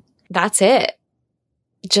everything. That's it.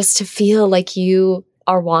 Just to feel like you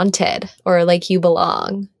are wanted or like you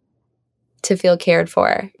belong, to feel cared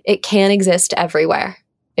for. It can exist everywhere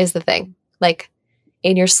is the thing. Like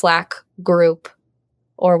in your Slack group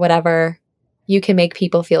or whatever, you can make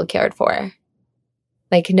people feel cared for.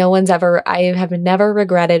 Like I have never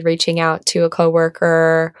regretted reaching out to a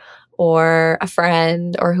coworker or a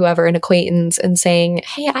friend or whoever, an acquaintance, and saying,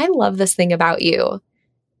 hey, I love this thing about you.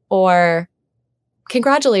 Or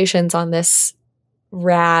congratulations on this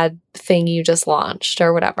rad thing you just launched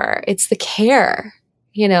or whatever. It's the care,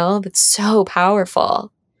 that's so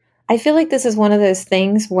powerful. I feel like this is one of those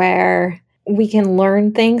things where we can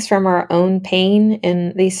learn things from our own pain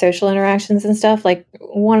in these social interactions and stuff. Like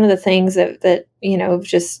one of the things that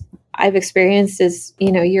just I've experienced is,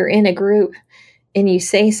 you're in a group and you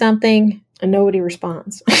say something and nobody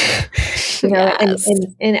responds. Yes.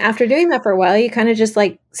 And after doing that for a while, you kind of just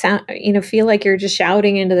like sound, feel like you're just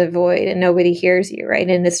shouting into the void and nobody hears you, right?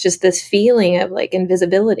 And it's just this feeling of like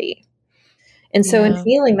invisibility. And so in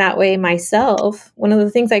feeling that way myself, one of the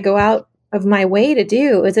things I go out of my way to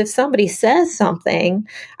do is if somebody says something,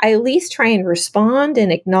 I at least try and respond and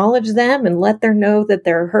acknowledge them and let them know that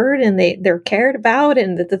they're heard and they're cared about,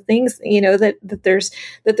 and that the things, that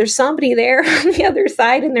there's somebody there on the other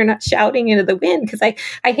side and they're not shouting into the wind. Because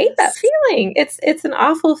I hate that feeling. It's an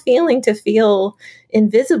awful feeling to feel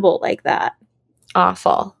invisible like that.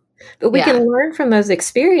 Awful. But we can learn from those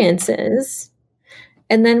experiences.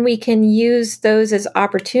 And then we can use those as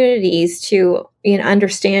opportunities to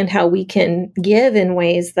understand how we can give in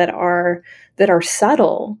ways that are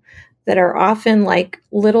subtle, that are often like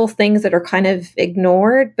little things that are kind of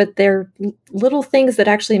ignored, but they're little things that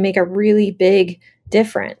actually make a really big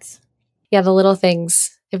difference. Yeah, the little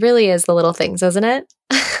things. It really is the little things, isn't it?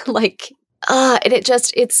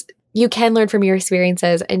 You can learn from your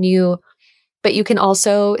experiences, but you can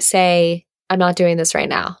also say, I'm not doing this right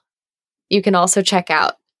now. You can also check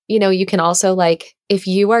out. You can also, like, if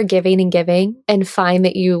you are giving and find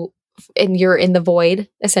that you're in the void,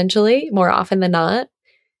 essentially, more often than not,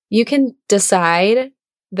 you can decide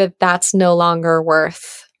that that's no longer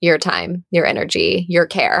worth your time, your energy, your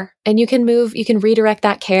care. And you can redirect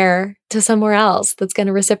that care to somewhere else that's going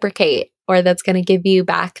to reciprocate or that's going to give you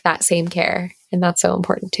back that same care. And that's so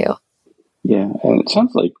important too. Yeah. And it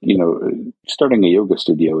sounds like, starting a yoga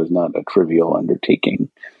studio is not a trivial undertaking.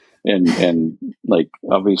 And like,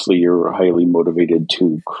 obviously you're highly motivated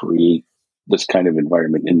to create this kind of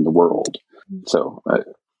environment in the world. So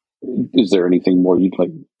is there anything more you'd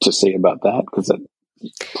like to say about that? Because that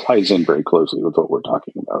ties in very closely with what we're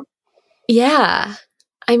talking about. Yeah.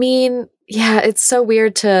 I mean, it's so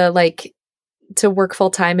weird to work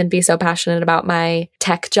full time and be so passionate about my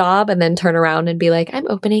tech job and then turn around and be like, I'm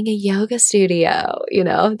opening a yoga studio.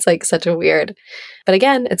 It's like such a weird, but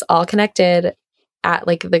again, it's all connected at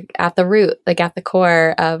the root, like at the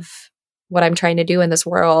core of what I'm trying to do in this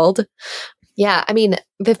world. Yeah. I mean,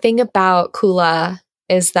 the thing about Kula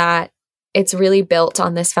is that it's really built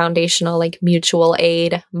on this foundational, like, mutual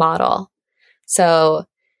aid model. So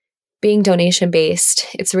being donation based,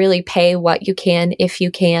 it's really pay what you can, if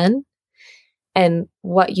you can. And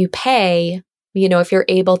what you pay, if you're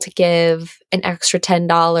able to give an extra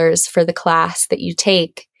 $10 for the class that you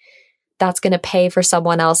take, that's going to pay for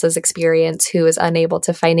someone else's experience who is unable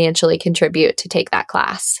to financially contribute to take that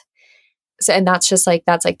class. So, and that's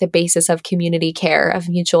the basis of community care, of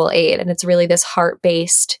mutual aid. And it's really this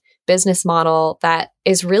heart-based business model that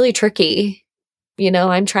is really tricky.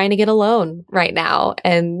 I'm trying to get a loan right now,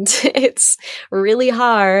 and it's really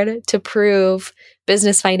hard to prove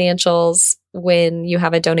business financials when you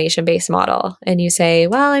have a donation-based model and you say,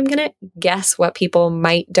 well, I'm going to guess what people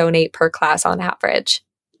might donate per class on average.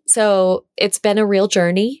 So it's been a real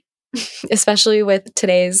journey, especially with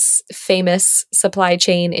today's famous supply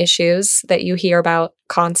chain issues that you hear about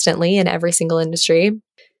constantly in every single industry.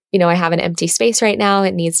 I have an empty space right now.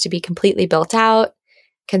 It needs to be completely built out.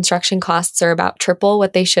 Construction costs are about triple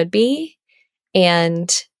what they should be.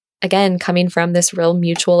 And again, coming from this real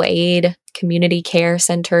mutual aid, community care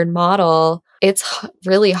centered model, it's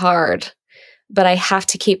really hard. But I have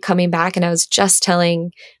to keep coming back. And I was just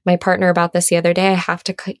telling my partner about this the other day. I have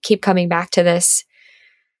to keep coming back to this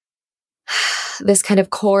this kind of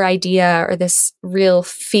core idea or this real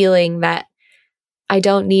feeling that I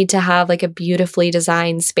don't need to have like a beautifully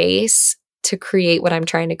designed space to create what I'm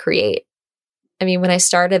trying to create. I mean, when I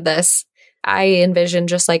started this, I envisioned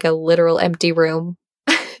just like a literal empty room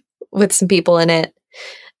with some people in it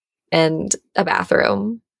and a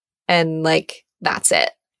bathroom, and like that's it.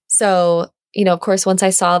 So, of course, once I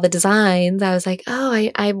saw the designs, I was like, oh,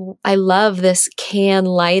 I love this can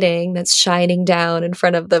lighting that's shining down in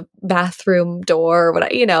front of the bathroom door.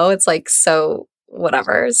 It's like so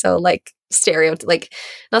whatever. So like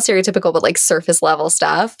not stereotypical, but like surface level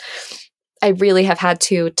stuff. I really have had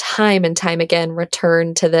to time and time again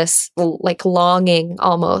return to this like longing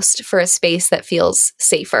almost for a space that feels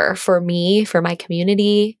safer for me, for my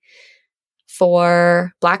community,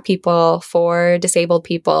 for Black people, for disabled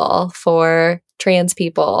people, for trans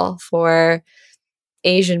people, for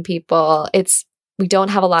Asian people. We don't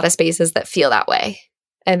have a lot of spaces that feel that way.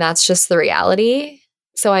 And that's just the reality.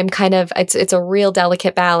 So I'm it's a real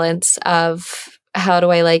delicate balance of how do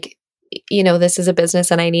I this is a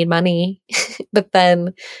business and I need money, but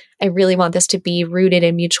then I really want this to be rooted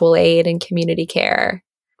in mutual aid and community care.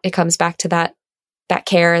 It comes back to that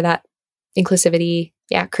care, that inclusivity,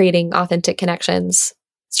 creating authentic connections.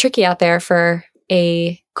 It's tricky out there for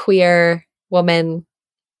a queer woman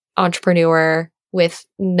entrepreneur with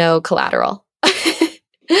no collateral.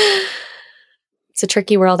 It's a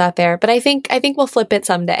tricky world out there, but I think we'll flip it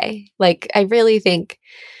someday. Like, I really think,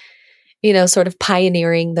 sort of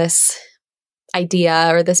pioneering this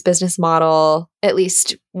idea or this business model, at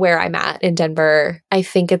least where I'm at in Denver, I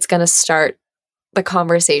think it's going to start the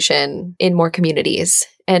conversation in more communities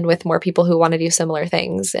and with more people who want to do similar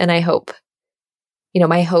things. And I hope,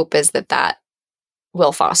 my hope is that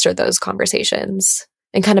will foster those conversations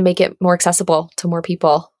and kind of make it more accessible to more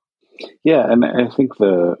people. Yeah. And I think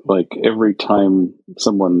every time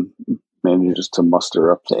someone manages to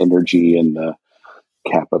muster up the energy and the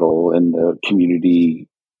capital and the community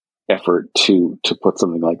effort to put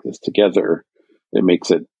something like this together, it makes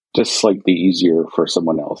it just slightly easier for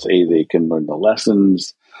someone else. A, they can learn the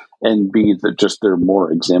lessons, and B, that just there are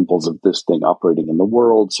more examples of this thing operating in the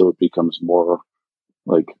world, so it becomes more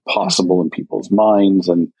like possible in people's minds,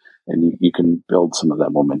 and you can build some of that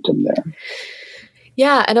momentum there.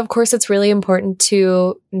 Yeah. And of course, it's really important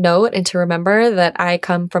to note and to remember that I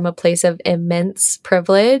come from a place of immense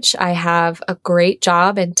privilege. I have a great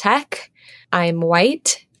job in tech. I'm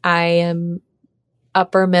white. I am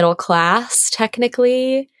upper middle class,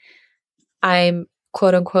 technically. I'm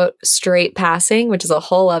quote unquote straight passing, which is a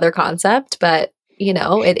whole other concept, but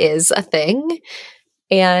it is a thing.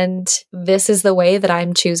 And this is the way that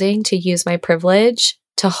I'm choosing to use my privilege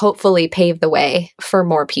to hopefully pave the way for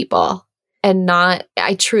more people. And I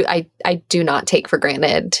do not take for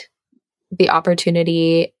granted the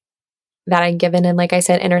opportunity that I'm given. And like I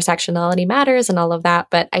said, intersectionality matters and all of that,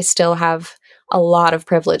 but I still have a lot of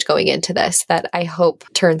privilege going into this that I hope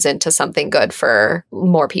turns into something good for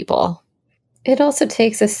more people. It also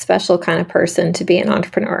takes a special kind of person to be an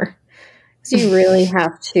entrepreneur. So you really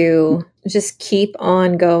have to just keep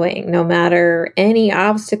on going. No matter any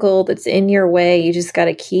obstacle that's in your way, you just got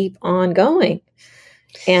to keep on going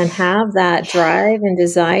and have that drive and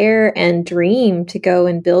desire and dream to go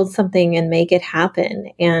and build something and make it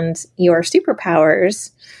happen. And your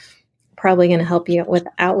superpowers probably going to help you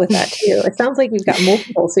out with that too. It sounds like you've got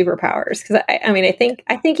multiple superpowers, because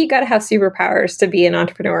I think you got to have superpowers to be an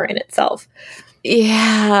entrepreneur in itself.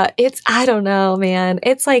 Yeah, I don't know, man.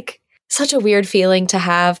 It's like such a weird feeling to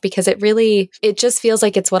have, because it just feels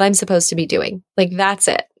like it's what I'm supposed to be doing. Like, that's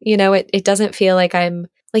it. It doesn't feel like I'm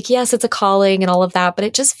like, yes, it's a calling and all of that, but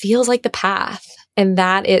it just feels like the path, and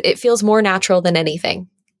that it feels more natural than anything,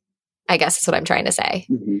 I guess is what I'm trying to say.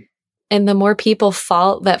 Mm-hmm. And the more people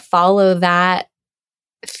that follow that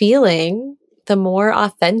feeling, the more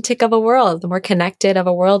authentic of a world, the more connected of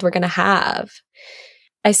a world we're going to have.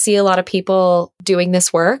 I see a lot of people doing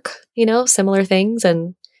this work, similar things,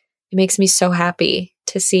 and it makes me so happy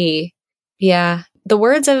to see. Yeah. The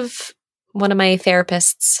words of one of my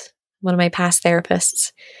past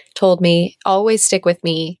therapists told me, always stick with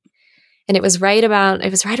me. And it was right around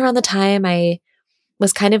the time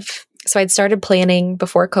so I'd started planning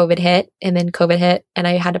before COVID hit, and then COVID hit, and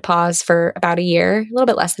I had to pause for about a year, a little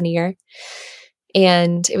bit less than a year.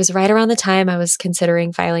 And it was right around the time I was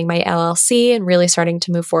considering filing my LLC and really starting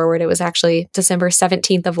to move forward. It was actually December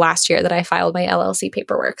 17th of last year that I filed my LLC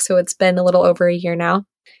paperwork. So it's been a little over a year now.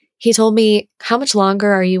 He told me, how much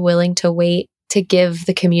longer are you willing to wait to give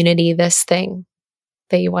the community this thing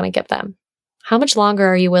that you want to give them? How much longer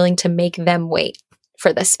are you willing to make them wait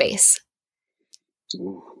for this space?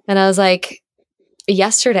 And I was like,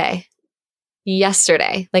 yesterday.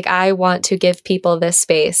 yesterday. Like, I want to give people this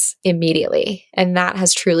space immediately. And that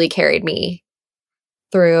has truly carried me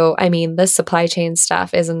through. I mean, this supply chain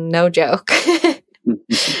stuff is no joke.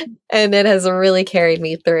 And it has really carried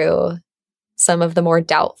me through some of the more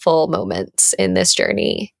doubtful moments in this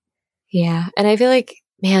journey. Yeah. And I feel like,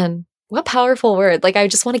 man, what powerful word. Like, I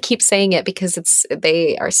just want to keep saying it because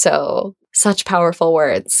they are such powerful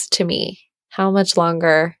words to me. How much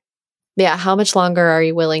longer are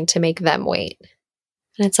you willing to make them wait?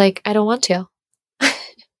 And it's like, I don't want to.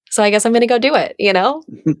 So I guess I'm going to go do it,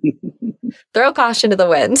 Throw caution to the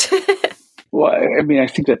wind. Well, I mean, I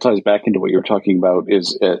think that ties back into what you were talking about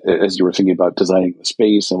is as you were thinking about designing the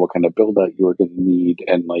space and what kind of build out you were going to need.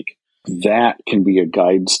 And like that can be a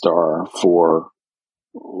guide star for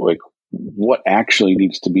like what actually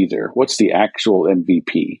needs to be there. What's the actual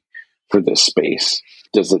MVP for this space?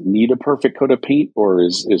 Does it need a perfect coat of paint, or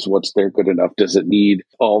is what's there good enough? Does it need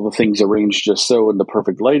all the things arranged just so in the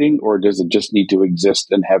perfect lighting, or does it just need to exist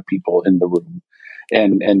and have people in the room?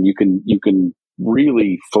 And you can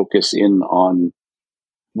really focus in on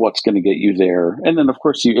what's going to get you there. And then of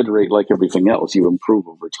course you iterate like everything else, you improve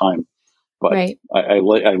over time. But right. I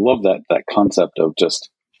love that concept of just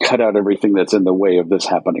cut out everything that's in the way of this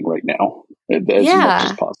happening right now as much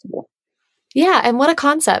as possible. Yeah. And what a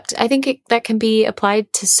concept. I think that can be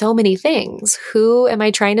applied to so many things. Who am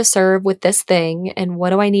I trying to serve with this thing? And what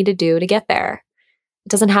do I need to do to get there? It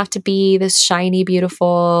doesn't have to be this shiny,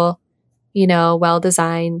 beautiful,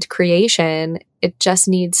 well-designed creation. It just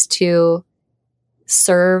needs to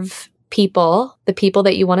serve people, the people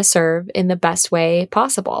that you want to serve in the best way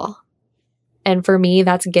possible. And for me,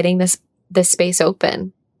 that's getting this space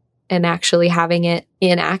open and actually having it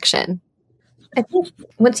in action. I think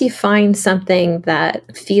once you find something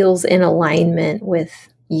that feels in alignment with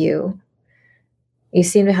you, you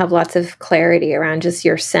seem to have lots of clarity around just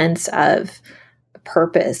your sense of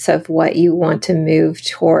purpose of what you want to move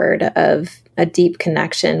toward, of a deep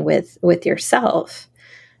connection with yourself.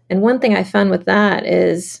 And one thing I found with that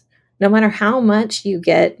is no matter how much you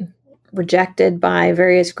get rejected by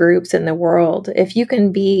various groups in the world, if you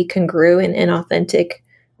can be congruent and authentic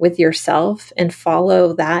with yourself and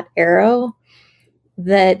follow that arrow,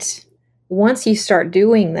 that once you start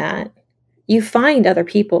doing that, you find other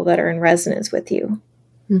people that are in resonance with you.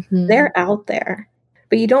 Mm-hmm. They're out there,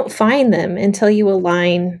 but you don't find them until you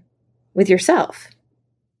align with yourself.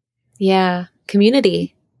 Yeah.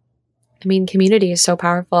 Community. I mean, community is so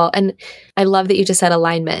powerful. And I love that you just said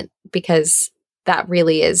alignment, because that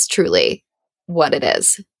really is truly what it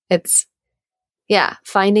is. It's,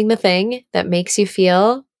 finding the thing that makes you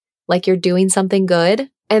feel like you're doing something good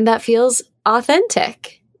and that feels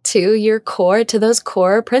authentic to your core, to those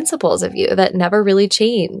core principles of you that never really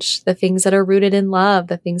change, the things that are rooted in love,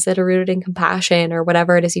 the things that are rooted in compassion, or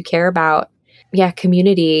whatever it is you care about. Yeah,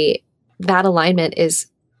 community, that alignment is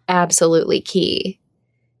absolutely key.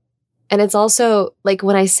 And it's also like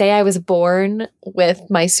when I say I was born with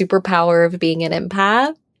my superpower of being an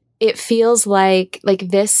empath, it feels like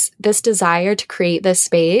this desire to create this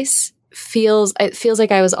space feels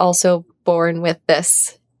like I was also born with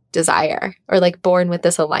this desire, or like born with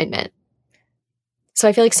this alignment. So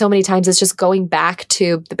I feel like so many times it's just going back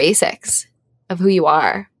to the basics of who you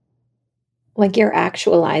are. Like you're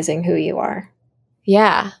actualizing who you are.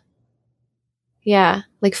 Yeah. Yeah.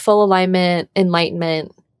 Like full alignment,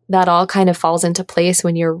 enlightenment, that all kind of falls into place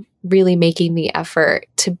when you're really making the effort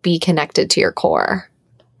to be connected to your core.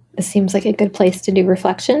 It seems like a good place to do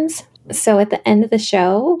reflections. So at the end of the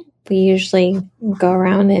show, we usually go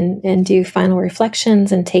around and do final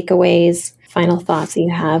reflections and takeaways, final thoughts that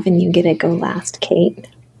you have, and you get to go last, Kate.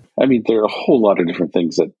 I mean, there are a whole lot of different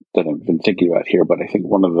things that I've been thinking about here, but I think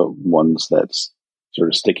one of the ones that's sort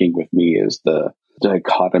of sticking with me is the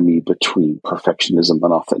dichotomy between perfectionism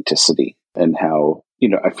and authenticity, and how,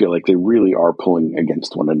 I feel like they really are pulling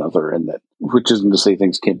against one another, and that, which isn't to say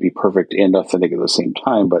things can't be perfect and authentic at the same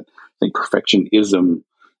time, but I think perfectionism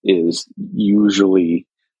is usually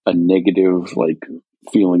a negative, like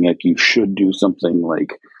feeling like you should do something,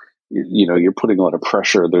 like, you're putting a lot of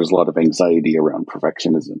pressure. There's a lot of anxiety around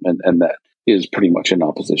perfectionism. And that is pretty much in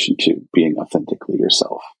opposition to being authentically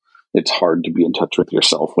yourself. It's hard to be in touch with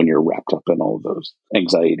yourself when you're wrapped up in all of those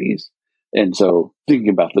anxieties. And so thinking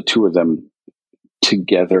about the two of them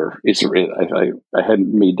together is, I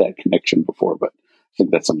hadn't made that connection before, but I think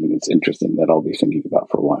that's something that's interesting that I'll be thinking about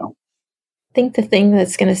for a while. I think the thing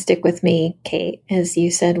that's going to stick with me, Kate, is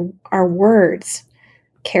you said our words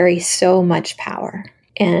carry so much power.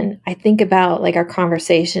 And I think about like our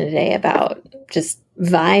conversation today about just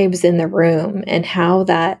vibes in the room and how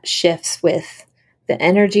that shifts with the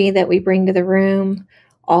energy that we bring to the room,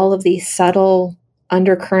 all of these subtle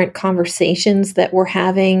undercurrent conversations that we're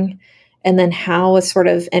having, and then how a sort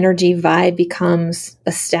of energy vibe becomes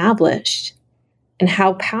established, and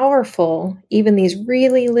how powerful even these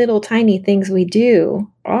really little tiny things we do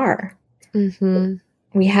are. Mm-hmm.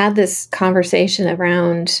 We had this conversation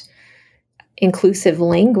around inclusive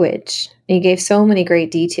language. And you gave so many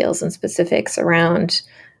great details and specifics around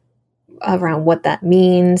what that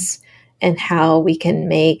means and how we can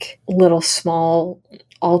make little small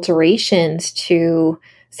alterations to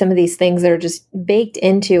some of these things that are just baked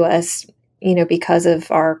into us, because of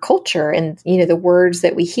our culture and, the words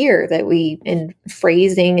that we hear, and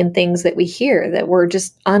phrasing and things that we hear, that we're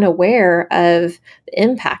just unaware of the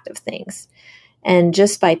impact of things. And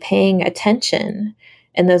just by paying attention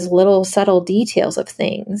and those little subtle details of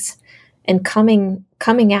things and coming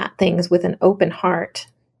at things with an open heart,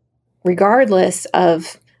 regardless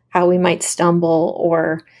of how we might stumble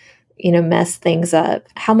or, mess things up,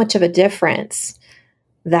 how much of a difference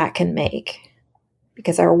that can make.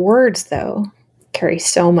 Because our words, though, carry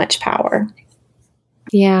so much power.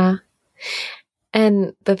 Yeah.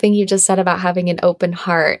 And the thing you just said about having an open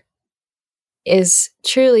heart is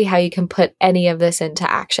truly how you can put any of this into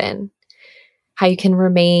action. How you can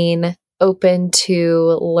remain open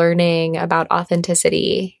to learning about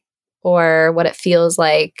authenticity or what it feels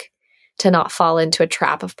like to not fall into a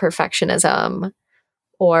trap of perfectionism,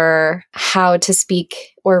 or how to speak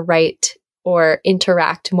or write or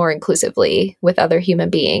interact more inclusively with other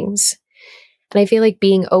human beings. And I feel like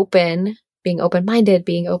being open-minded,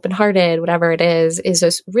 being open-hearted, whatever it is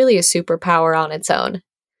just really a superpower on its own.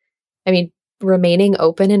 I mean, remaining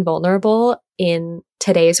open and vulnerable in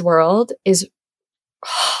today's world is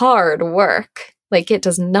hard work. Like, it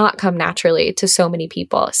does not come naturally to so many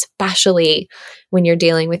people, especially when you're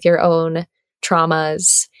dealing with your own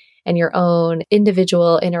traumas and your own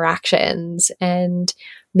individual interactions, and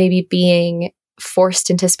maybe being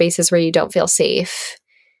forced into spaces where you don't feel safe.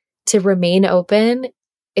 To remain open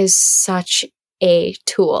is such a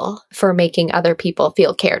tool for making other people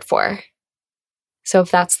feel cared for. So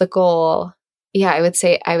if that's the goal, yeah, I would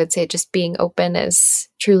say just being open is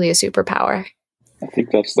truly a superpower. I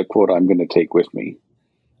think that's the quote I'm going to take with me.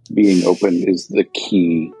 Being open is the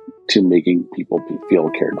key to making people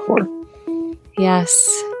feel cared for. Yes,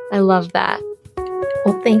 I love that.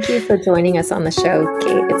 Well, thank you for joining us on the show,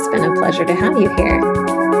 Kate. It's been a pleasure to have you here.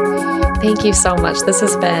 Thank you so much. This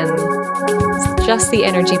has been just the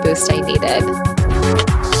energy boost I needed.